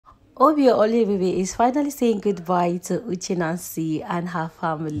Obio Olebebe is finally saying goodbye to Uche Nancy and her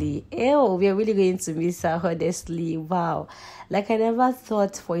family. Ew, we are really going to miss her, honestly. Wow. Like, I never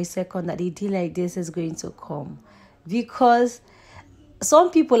thought for a second that a day like this is going to come. Because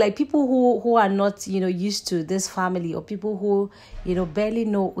some people, like people who are not, used to this family, or people who, barely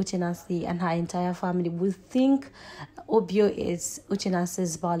know Uche Nancy and her entire family, would think Obio is Uche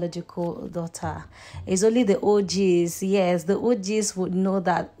Nancy's biological daughter. It's only the OGs. Yes, the OGs would know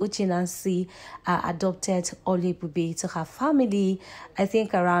that Uche Nancy adopted Olebube to her family. I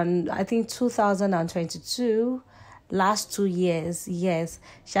think around 2022, last 2 years. Yes,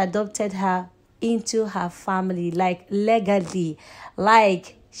 she adopted her into her family, like legally,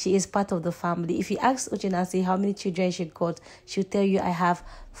 like she is part of the family. If you ask Uche Nancy how many children she got, she'll tell you, I have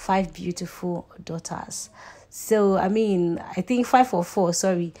 5 beautiful daughters. So, I think 5 or 4,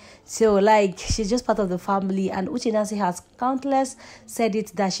 sorry. So, like, she's just part of the family. And Uche Nancy has countless said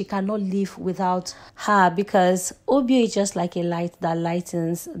it that she cannot live without her, because Obio is just like a light that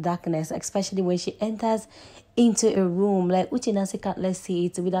lightens darkness, especially when she enters into a room. Like, Uche Nancy can't, let's say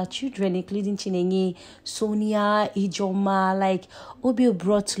it, with her children, including Chinenye, Sonia, Ijoma. Like, Obio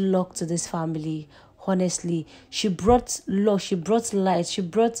brought luck to this family. Honestly, she brought luck, she brought light, she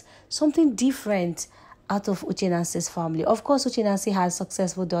brought something different out of Uche Nancy's family. Of course, Uche Nancy has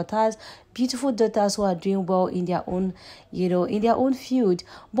successful daughters, beautiful daughters who are doing well in their own, in their own field.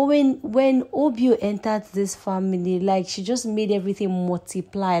 But when Obio entered this family, like, she just made everything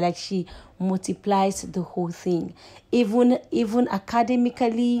multiply. Like, she multiplies the whole thing. Even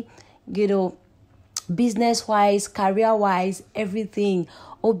academically, business-wise, career-wise, everything.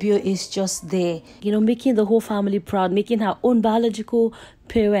 Obio is just there, making the whole family proud, making her own biological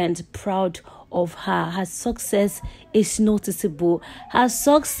parents proud of her. Her success is noticeable. Her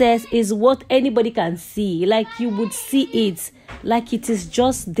success is what anybody can see. Like, you would see it. Like, it is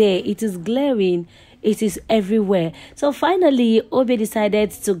just there. It is glaring. It is everywhere. So finally, Obio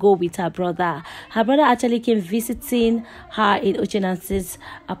decided to go with her brother. Her brother actually came visiting her in Uche Nancy's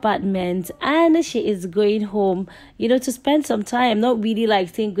apartment, and she is going home, to spend some time, not really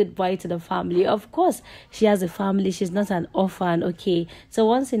like saying goodbye to the family. Of course, she has a family. She's not an orphan, okay? So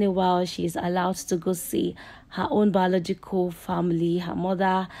once in a while, she is allowed to go see her own biological family, her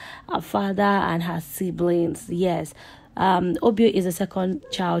mother, her father, and her siblings. Yes, Obio is the second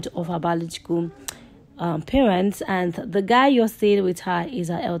child of her biological parents, and the guy you're staying with her is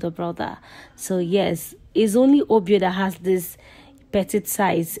her elder brother. So yes, it's only Obio that has this petite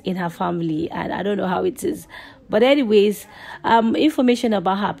size in her family, and I don't know how it is. But anyways, information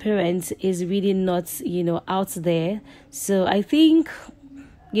about her parents is really not, out there. So I think,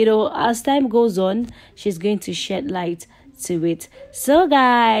 as time goes on, she's going to shed light to it. So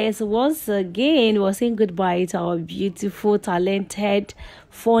guys, once again, we're saying goodbye to our beautiful, talented,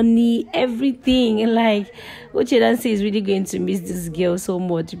 funny, everything. Like, Uche Nancy is really going to miss this girl so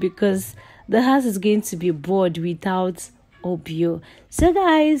much, because the house is going to be bored without Obio. So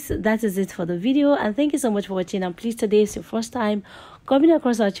guys, that is it for the video, and thank you so much for watching. And please, today is your first time coming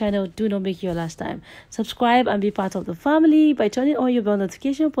across our channel, do not make it your last time. Subscribe and be part of the family by turning on your bell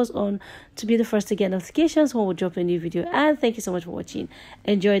notification post on to be the first to get notifications when we drop a new video. And thank you so much for watching.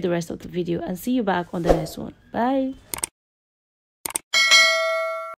 Enjoy the rest of the video, and see you back on the next one. Bye.